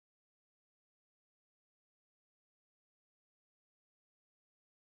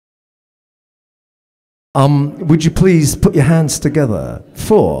Would you please put your hands together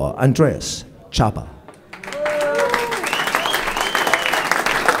for Andreas Csaba?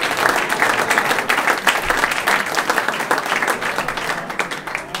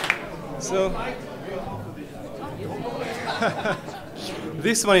 So,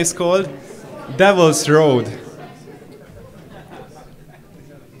 this one is called Devil's Road.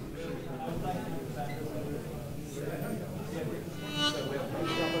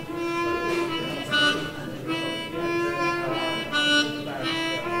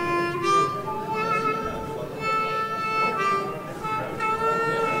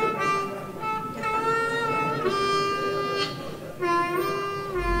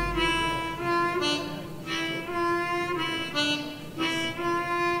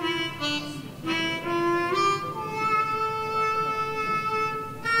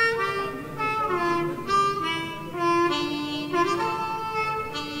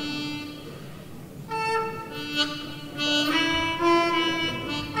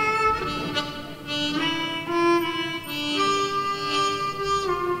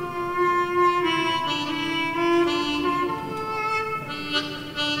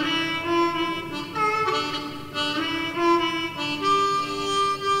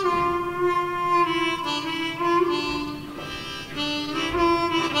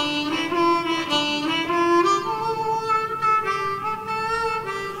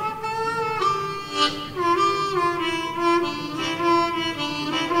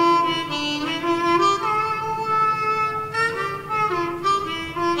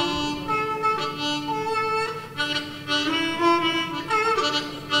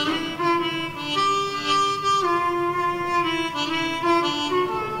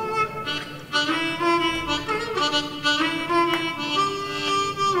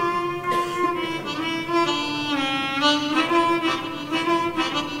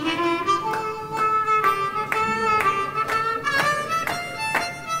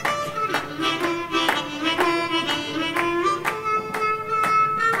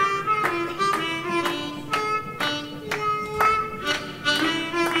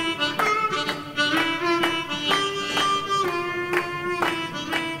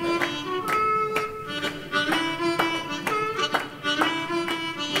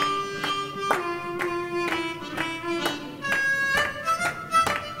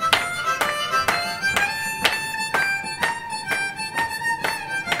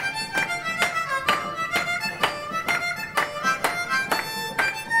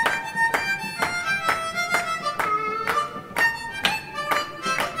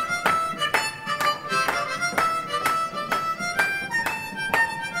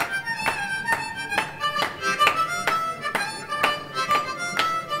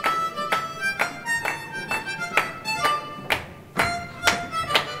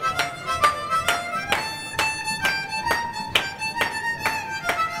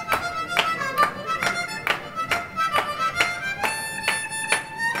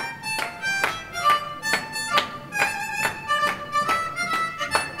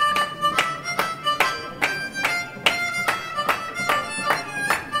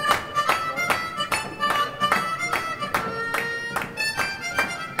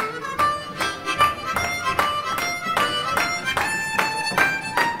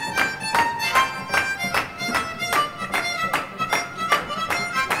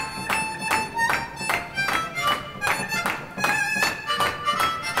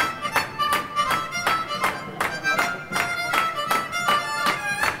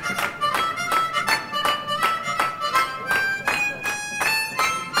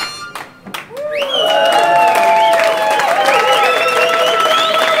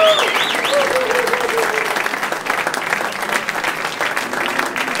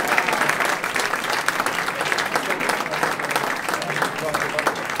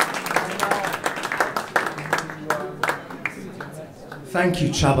 Thank you,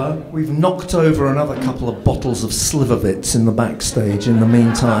 Csaba. We've knocked over another couple of bottles of Slivovitz in the backstage in the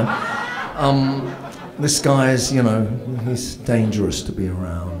meantime. This guy is, you know, he's dangerous to be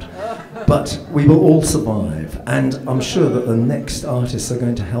around. But we will all survive, and I'm sure that the next artists are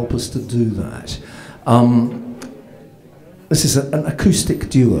going to help us to do that. This is an acoustic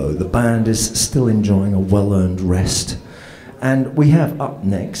duo. The band is still enjoying a well-earned rest. And we have up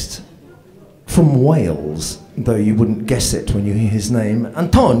next, from Wales, though you wouldn't guess it when you hear his name,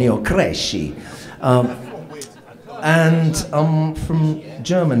 Antonio Cresci. And from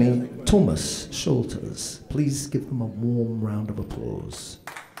Germany, Thomas Schulters. Please give them a warm round of applause.